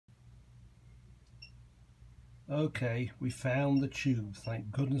Okay, we found the tube,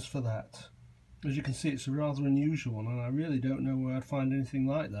 thank goodness for that. As you can see, it's a rather unusual one, and I really don't know where I'd find anything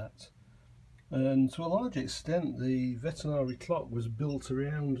like that. And to a large extent, the Vetinari clock was built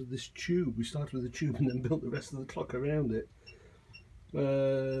around this tube. We started with the tube and then built the rest of the clock around it.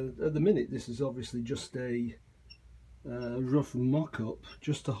 At the minute, this is obviously just a rough mock-up,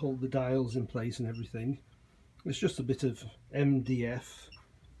 just to hold the dials in place and everything. It's just a bit of MDF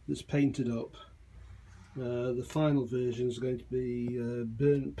that's painted up. The final version is going to be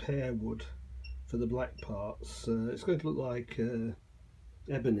burnt pear wood for the black parts. It's going to look like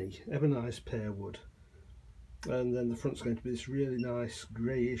ebonized pear wood, and then the front's going to be this really nice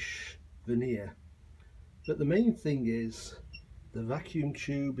greyish veneer. But the main thing is the vacuum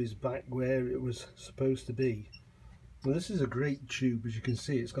tube is back where it was supposed to be. Now this is a great tube. As you can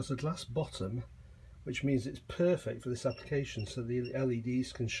see, it's got a glass bottom, which means it's perfect for this application, so the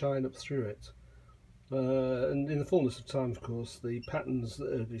LEDs can shine up through it. And in the fullness of time, of course, the patterns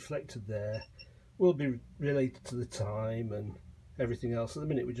that are reflected there will be related to the time and everything else. At the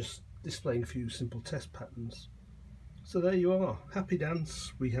minute we're just displaying a few simple test patterns. So there you are, happy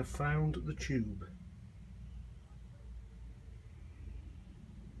dance, we have found the tube.